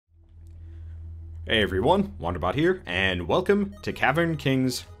Hey everyone, Wanderbot here, and welcome to Cavern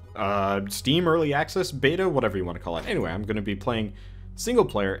Kings, Steam Early Access, Beta, whatever you want to call it. Anyway, I'm going to be playing single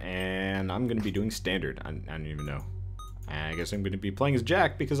player, and I'm going to be doing standard. I don't even know. I guess I'm going to be playing as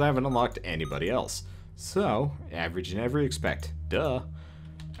Jack, because I haven't unlocked anybody else. So, average and every expect. Duh.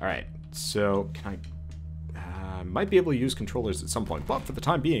 Alright, so, can I might be able to use controllers at some point, but for the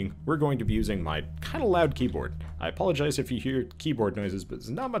time being, we're going to be using my kind of loud keyboard. I apologize if you hear keyboard noises, but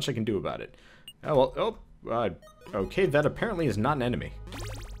there's not much I can do about it. Oh, well, okay, that apparently is not an enemy.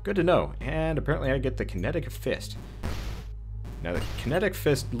 Good to know, and apparently I get the kinetic fist. Now, the kinetic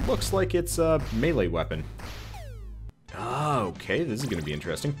fist looks like it's a melee weapon. Oh, okay, this is going to be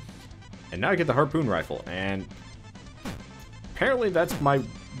interesting. And now I get the harpoon rifle, and apparently that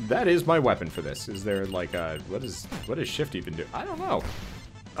is my weapon for this. Is there like a, what does shift even do? I don't know.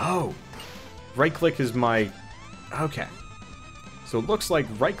 Oh, right click is my, okay. So it looks like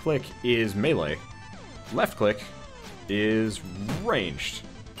right click is melee, left click is ranged.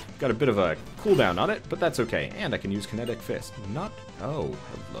 Got a bit of a cooldown on it, but that's okay. And I can use kinetic fist. Not, oh,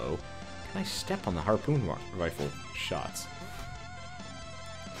 hello. Can I step on the harpoon rifle shots?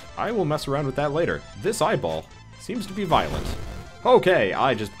 I will mess around with that later. This eyeball seems to be violent. Okay,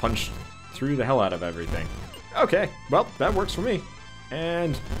 I just punched through the hell out of everything. Okay, well, that works for me.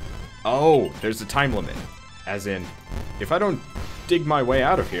 And, oh, there's a time limit. As in, if I don't dig my way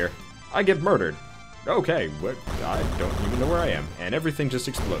out of here, I get murdered. Okay, what? I don't even know where I am. And everything just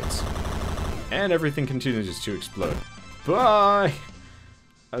explodes. And everything continues to explode. Bye!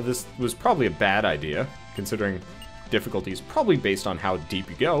 This was probably a bad idea, considering difficulty is probably based on how deep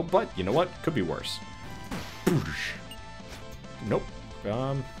you go, but you know what? Could be worse. Boosh. Nope.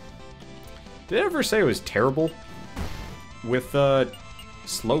 Did I ever say I was terrible with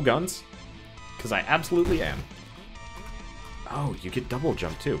slow guns? Because I absolutely am. Oh, you get double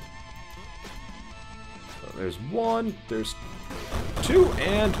jump too. So there's one, there's two,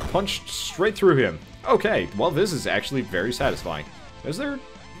 and punched straight through him. Okay, well this is actually very satisfying. There's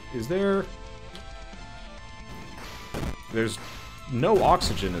no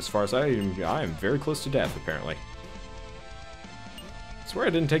oxygen as far as I am very close to death apparently. I swear I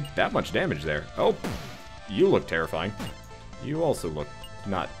didn't take that much damage there. Oh, you look terrifying. You also look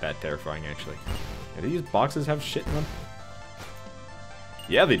not that terrifying, actually. Do these boxes have shit in them?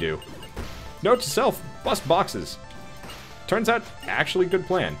 Yeah, they do. Note to self, bust boxes. Turns out, actually good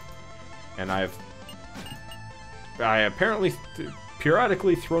plan. And I apparently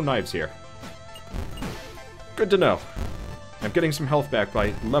periodically throw knives here. Good to know. I'm getting some health back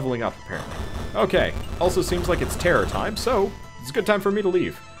by leveling up, apparently. Okay, also seems like it's terror time, so it's a good time for me to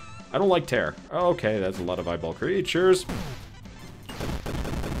leave. I don't like terror. Okay, that's a lot of eyeball creatures.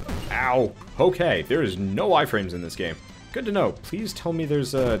 Ow. Okay, there is no iframes in this game. Good to know. Please tell me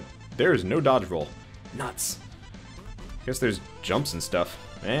there's no dodge roll. Nuts. Guess there's jumps and stuff.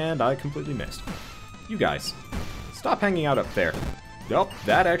 And I completely missed. You guys, stop hanging out up there. Nope,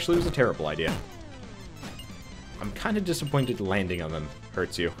 that actually was a terrible idea. I'm kind of disappointed landing on them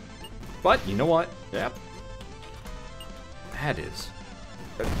hurts you. But, you know what? Yep. That is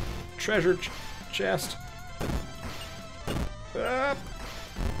a treasure chest.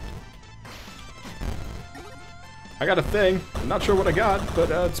 I got a thing. I'm not sure what I got,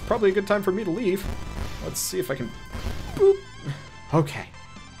 but it's probably a good time for me to leave. Let's see if I can... Boop. Okay.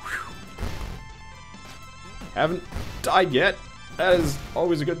 Whew. Haven't died yet. That is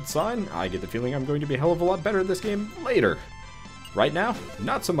always a good sign. I get the feeling I'm going to be a hell of a lot better at this game later. Right now,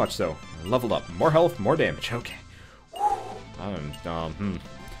 not so much so. I leveled up. More health, more damage. Okay.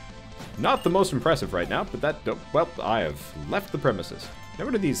 Not the most impressive right now, but that... Well, I have left the premises. Now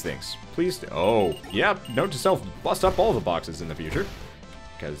what are these things? Please... Oh, yeah, note to self, bust up all the boxes in the future.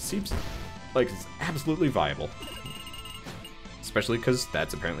 Because it seems like it's absolutely viable. Especially because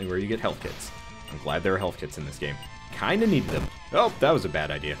that's apparently where you get health kits. I'm glad there are health kits in this game. Kinda needed them. Oh, that was a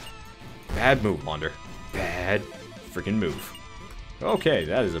bad idea. Bad move, Wander. Bad freaking move. Okay,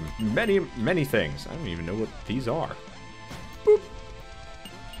 that is many things. I don't even know what these are. Boop.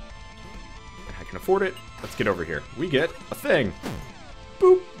 I can afford it. Let's get over here. We get a thing.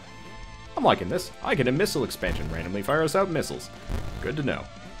 Boop. I'm liking this. I get a missile expansion. Randomly fires out missiles. Good to know.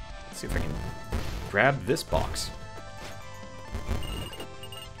 Let's see if I can grab this box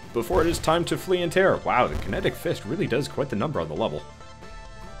before it is time to flee in terror. Wow, the kinetic fist really does quite the number on the level.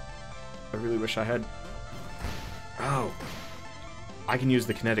 I really wish I had... Oh. I can use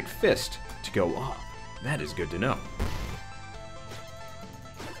the kinetic fist to go up. That is good to know.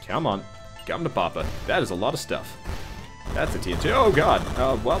 Come on. Come to Papa. That is a lot of stuff. That's a TNT. Oh, God.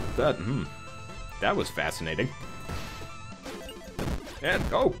 Well, that was fascinating. And,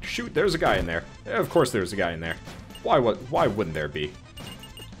 oh, shoot, there's a guy in there. Of course there's a guy in there. Why wouldn't there be?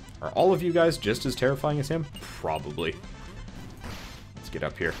 Are all of you guys just as terrifying as him? Probably. Let's get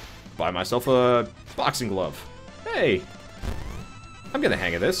up here. Buy myself a boxing glove. Hey! I'm getting the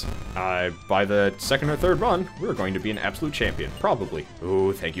hang of this. By the second or third run, we're going to be an absolute champion. Probably.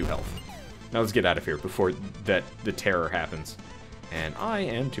 Oh, thank you, health. Now let's get out of here before the terror happens. And I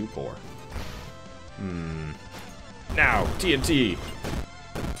am too poor. Now, TNT!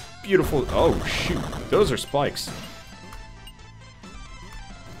 Beautiful. Oh, shoot. Those are spikes.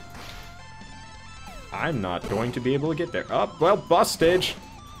 I'm not going to be able to get there. Oh, well, boss stage.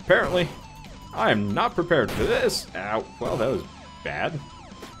 Apparently. I am not prepared for this. Ow. Well, that was bad.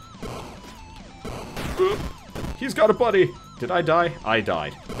 He's got a buddy. Did I die? I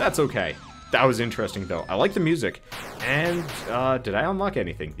died. That's okay. That was interesting, though. I like the music. And, did I unlock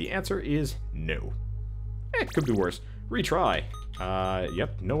anything? The answer is no. It could be worse. Retry.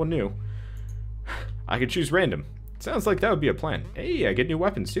 Yep, no one knew. I could choose random. Sounds like that would be a plan. Hey, I get new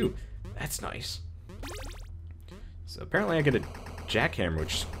weapons, too. That's nice. So apparently I get a jackhammer,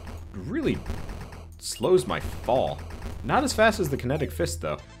 which really slows my fall. Not as fast as the kinetic fist,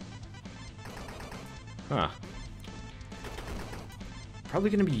 though. Huh. Probably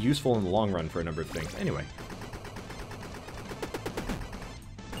going to be useful in the long run for a number of things. Anyway.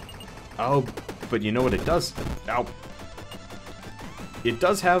 Oh, but you know what it does? Ow. It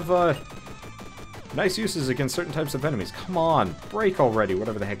does have, nice uses against certain types of enemies. Come on, break already,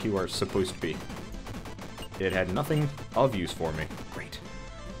 whatever the heck you are supposed to be. It had nothing of use for me. Great.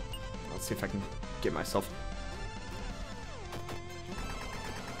 Let's see if I can get myself...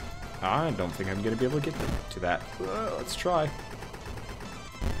 I don't think I'm going to be able to get to that. Let's try.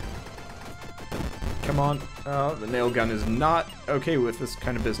 Come on. The nail gun is not okay with this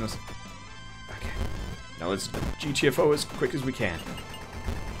kind of business. Okay. Now let's GTFO as quick as we can.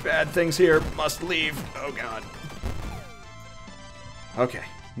 Bad things here. Must leave. Oh, God. Okay.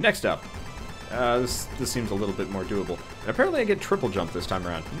 Next up. This seems a little bit more doable. And apparently I get triple jump this time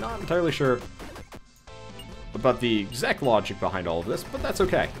around. Not entirely sure about the exact logic behind all of this, but that's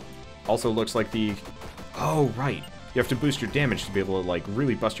okay. Also looks like the... Oh, right. You have to boost your damage to be able to, like,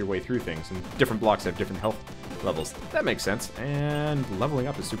 really bust your way through things. And different blocks have different health levels. That makes sense. And leveling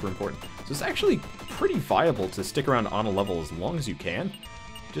up is super important. So it's actually pretty viable to stick around on a level as long as you can.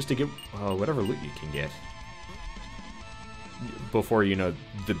 Just to get whatever loot you can get. Before, you know,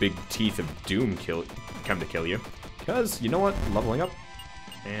 the big teeth of doom come to kill you. Because, you know what? Leveling up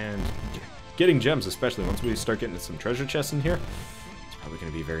and getting gems, especially once we start getting some treasure chests in here, it's probably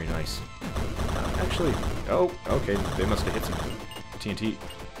going to be very nice. Actually, oh, okay, they must have hit some TNT.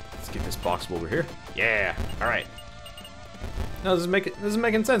 Let's get this box over here. Yeah, alright. No, this is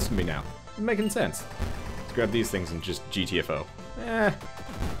making sense to me now. It's making sense. Let's grab these things and just GTFO.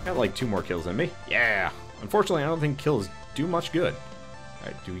 Got like 2 more kills in me. Yeah. Unfortunately, I don't think kills do much good.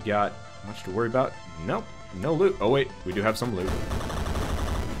 Alright, do we got much to worry about? Nope. No loot. Oh, wait. We do have some loot.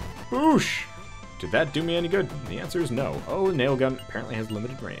 Boosh! Did that do me any good? The answer is no. Oh, nail gun apparently has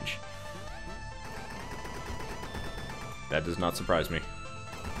limited range. That does not surprise me.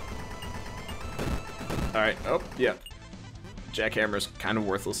 Alright. Oh, yeah. Jackhammer's kind of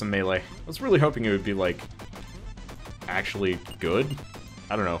worthless in melee. I was really hoping it would be, like, actually good.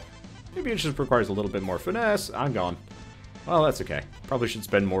 I don't know. Maybe it just requires a little bit more finesse. I'm gone. Well, that's okay. Probably should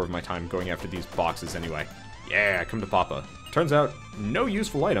spend more of my time going after these boxes anyway. Yeah, come to Papa. Turns out, no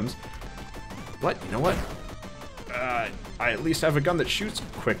useful items. But, you know what? I at least have a gun that shoots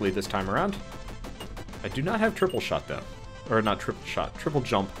quickly this time around. I do not have triple shot, though. Or not triple shot, triple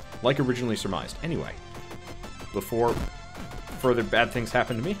jump, like originally surmised. Anyway, before further bad things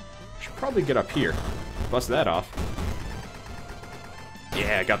happen to me, I should probably get up here. Bust that off.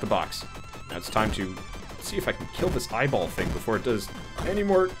 Yeah, I got the box. Now it's time to see if I can kill this eyeball thing before it does any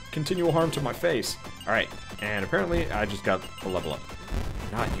more continual harm to my face. Alright, and apparently I just got a level up.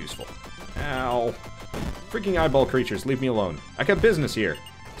 Not useful. Ow. Freaking eyeball creatures, leave me alone. I got business here.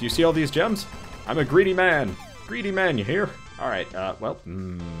 Do you see all these gems? I'm a greedy man. Greedy man, you hear? Alright, well,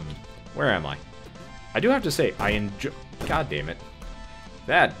 where am I? I do have to say, I enjoy... God damn it.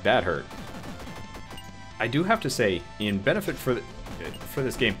 That hurt. I do have to say, in benefit for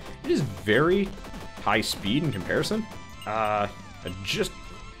this game, it is very high speed in comparison. I just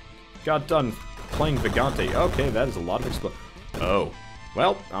got done playing Vagante. Okay, that is a lot of Oh.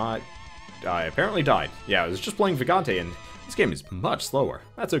 Well, I apparently died. Yeah, I was just playing Vagante, and this game is much slower.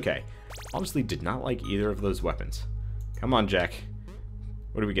 That's okay. Honestly, did not like either of those weapons. Come on, Jack.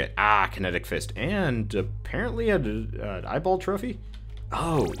 What do we get? Ah, kinetic fist. And apparently an eyeball trophy?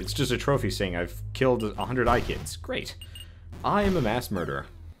 Oh, it's just a trophy saying I've killed 100 eye kids. Great. I am a mass murderer.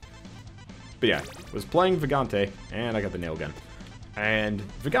 But yeah, was playing Vagante, and I got the nail gun. And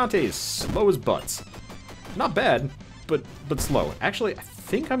Vagante is slow as butts. Not bad, but slow. Actually, I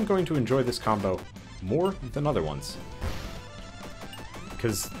think I'm going to enjoy this combo more than other ones.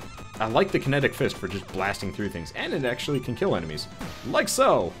 Because I like the kinetic fist for just blasting through things, and it actually can kill enemies. Like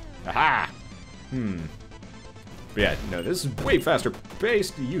so! Aha! But yeah, no, this is way faster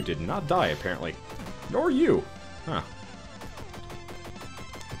paced. You did not die, apparently. Nor you. Huh.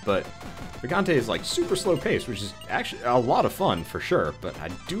 But Vagante is like super slow paced, which is actually a lot of fun for sure, but I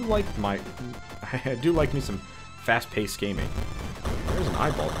do like me some fast-paced gaming. There's an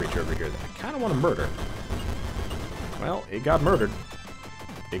eyeball creature over here that I kind of want to murder. Well, it got murdered.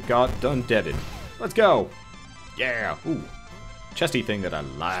 It got done deaded. Let's go! Yeah! Ooh. Chesty thing that I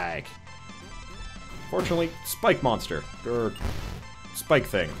like. Fortunately, spike monster. Or spike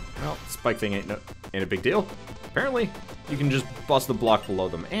thing. Well, spike thing ain't a big deal. Apparently, you can just bust the block below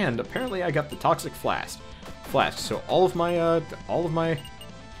them. And apparently I got the toxic flask. So all of my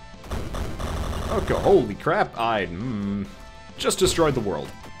okay, holy crap, I just destroyed the world.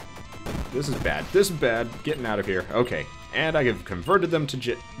 This is bad. This is bad. Getting out of here. Okay. And I have converted them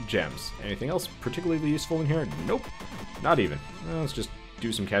to gems. Anything else particularly useful in here? Nope. Not even. Well, let's just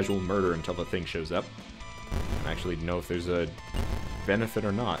do some casual murder until the thing shows up. I don't actually know if there's a benefit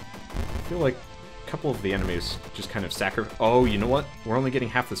or not. I feel like a couple of the enemies just kind of Oh, you know what? We're only getting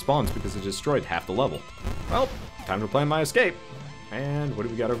half the spawns because it destroyed half the level. Well, time to plan my escape. And what do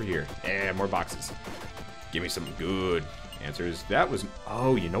we got over here? Yeah, more boxes. Give me some good answers. That was...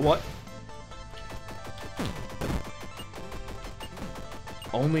 Oh, you know what?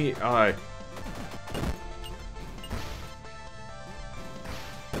 Only,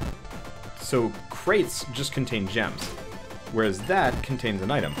 so crates just contain gems, whereas that contains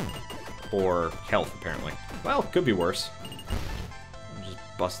an item. Or health, apparently. Well, could be worse. I'll just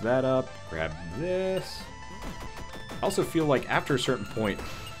bust that up, grab this. I also feel like after a certain point,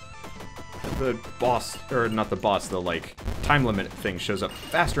 the boss, or not the boss, the, like, time limit thing shows up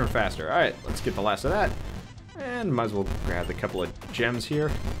faster and faster. Alright, let's get the last of that. And might as well grab a couple of gems here.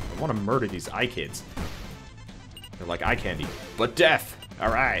 I want to murder these eye kids. They're like eye candy. But death!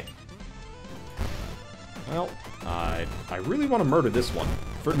 Alright. Well, I really want to murder this one.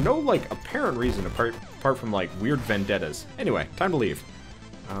 For no, like, apparent reason apart from, like, weird vendettas. Anyway, time to leave.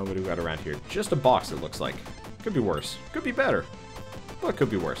 What do we got around here? Just a box, it looks like. Could be worse. Could be better. But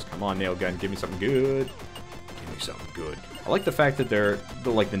could be worse. Come on, nail gun. Give me something good. Give me something good. I like the fact that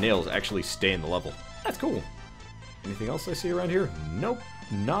the nails actually stay in the level. That's cool. Anything else I see around here? Nope.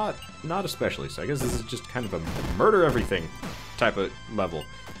 Not especially. So I guess this is just kind of a murder everything type of level.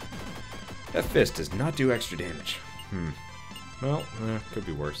 That fist does not do extra damage. Well, could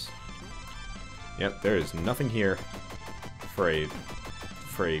be worse. Yep, there is nothing here for a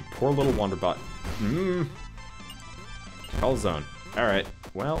poor little Wanderbot. Call zone. Alright,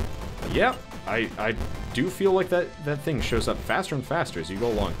 well, yeah, I do feel like that thing shows up faster and faster as you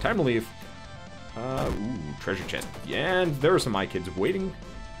go along. Time to leave. Ooh, treasure chest. Yeah, and there are some eye kids waiting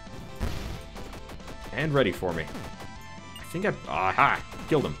and ready for me. I think aha,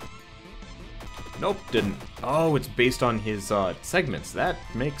 killed him. Nope, didn't. Oh, it's based on his segments. That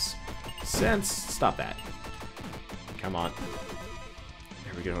makes sense. Stop that. Come on.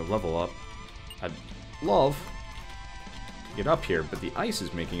 There we go, level up. I'd love to get up here, but the ice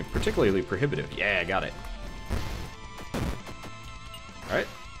is making it particularly prohibitive. Yeah, I got it. Alright.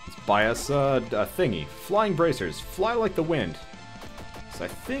 Buy us a thingy. Flying bracers. Fly like the wind. So I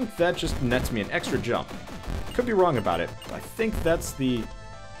think that just nets me an extra jump. Could be wrong about it, but I think that's the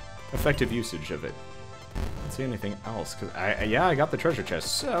effective usage of it. I don't see anything else, because I got the treasure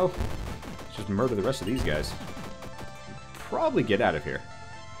chest, so let's just murder the rest of these guys. Probably get out of here.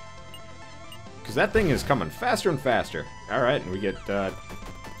 Because that thing is coming faster and faster. Alright, and we get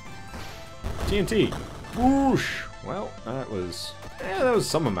TNT. Whoosh! Well, that was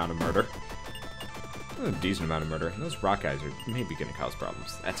some amount of murder. A decent amount of murder. Those rock guys are maybe going to cause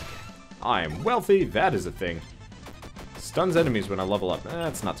problems. That's okay. I am wealthy. That is a thing. Stuns enemies when I level up.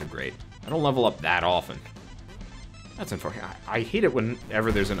 That's not so great. I don't level up that often. That's unfortunate. I hate it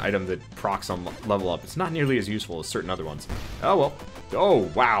whenever there's an item that procs on level up. It's not nearly as useful as certain other ones. Oh, well.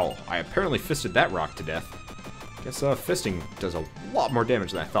 Oh, wow. I apparently fisted that rock to death. Guess fisting does a lot more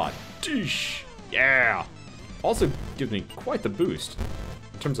damage than I thought. Deesh. Yeah. Also gives me quite the boost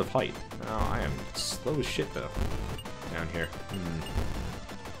in terms of height. Oh, I am slow as shit, though, down here.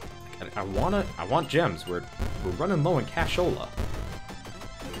 I want gems. We're running low on cashola.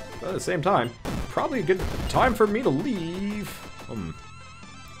 But at the same time, probably a good time for me to leave. I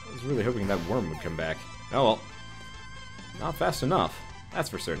was really hoping that worm would come back. Oh well. Not fast enough. That's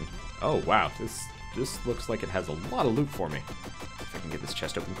for certain. Oh, wow. This looks like it has a lot of loot for me. If I can get this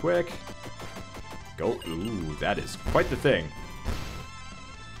chest open quick. Go. Ooh, that is quite the thing.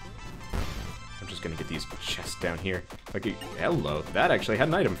 I'm just gonna get these chests down here. Okay, hello. That actually had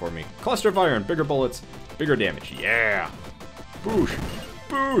an item for me. Cluster of iron, bigger bullets, bigger damage. Yeah. Boosh.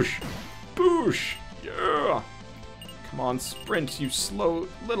 Boosh. Boosh. Yeah. Come on, sprint, you slow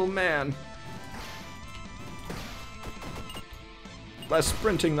little man. Less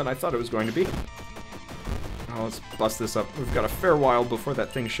sprinting than I thought it was going to be. Oh, let's bust this up. We've got a fair while before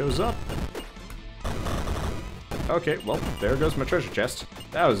that thing shows up. Okay, well, there goes my treasure chest.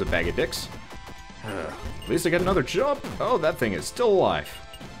 That was a bag of dicks. At least I get another jump. Oh, that thing is still alive.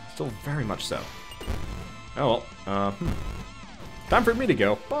 Still very much so. Oh, well, time for me to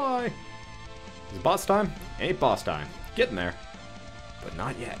go. Bye. Is it boss time? Ain't boss time. Getting there. But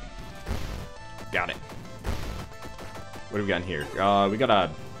not yet. Got it. What have we got in here? We got a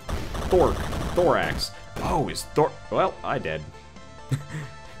thorax. Oh, is Thor... Well, I did.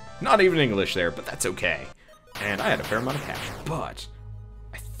 Not even English there, but that's okay. And I had a fair amount of cash. But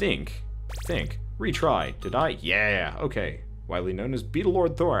I think... Retry. Did I? Yeah, okay. Widely known as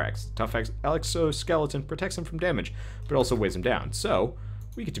Beetlelord Thorax. Tough exoskeleton protects him from damage, but also weighs him down. So,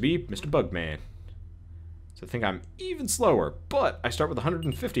 we get to be Mr. Bugman. So I think I'm even slower, but I start with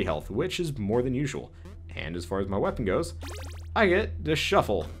 150 health, which is more than usual. And as far as my weapon goes, I get the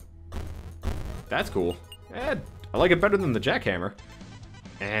shuffle. That's cool. And I like it better than the jackhammer.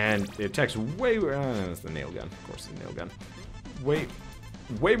 And it attacks way... it's the nail gun. Of course, the nail gun.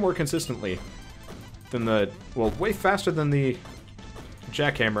 Way more consistently than the... Well, way faster than the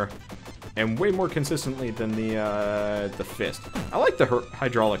jackhammer. And way more consistently than the fist. I like the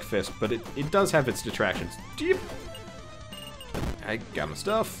hydraulic fist, but it does have its detractions. Deep. I got my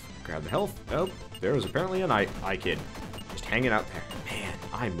stuff. Grab the health. Oh, there was apparently an eye kid. Just hanging out there. Man,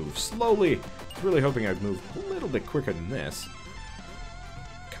 I move slowly. I was really hoping I'd move a little bit quicker than this.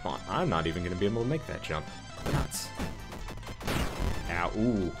 Come on, I'm not even going to be able to make that jump. Nuts. Ow,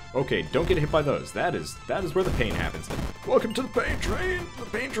 ooh. Okay, don't get hit by those. That is where the pain happens. Welcome to the pain train. The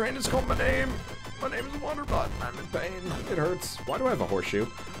pain train has called my name. My name is Wonderbot. I'm in pain. It hurts. Why do I have a horseshoe?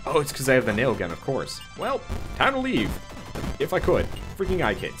 Oh, it's because I have the nail gun, of course. Well, time to leave. If I could. Freaking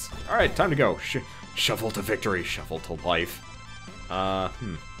eye kids. Alright, time to go. Shuffle to victory. Shuffle to life.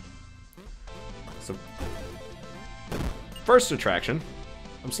 So, first attraction.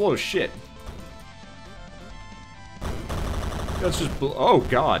 I'm slow as shit. That's just... Oh,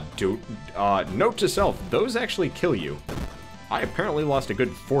 God, dude. Note to self. Those actually kill you. I apparently lost a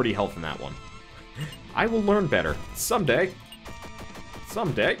good 40 health in that one. I will learn better. Someday.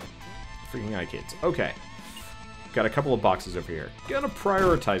 Someday. Freaking eye kids. Okay. Got a couple of boxes over here. Gonna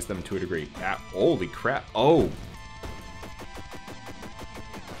prioritize them to a degree. Ah, holy crap. Oh.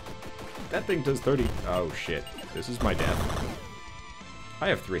 That thing does 30... Oh, shit. This is my death. I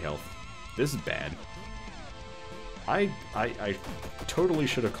have 3 health. This is bad. I totally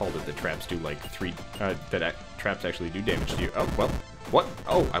should have called it that traps do like 3... traps actually do damage to you. Oh, well. What?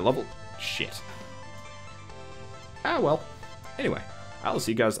 Oh, I leveled... Shit. Ah, well. Anyway. I'll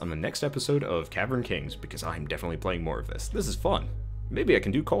see you guys on the next episode of Cavern Kings, because I'm definitely playing more of this. This is fun. Maybe I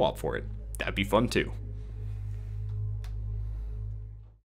can do co-op for it. That'd be fun too.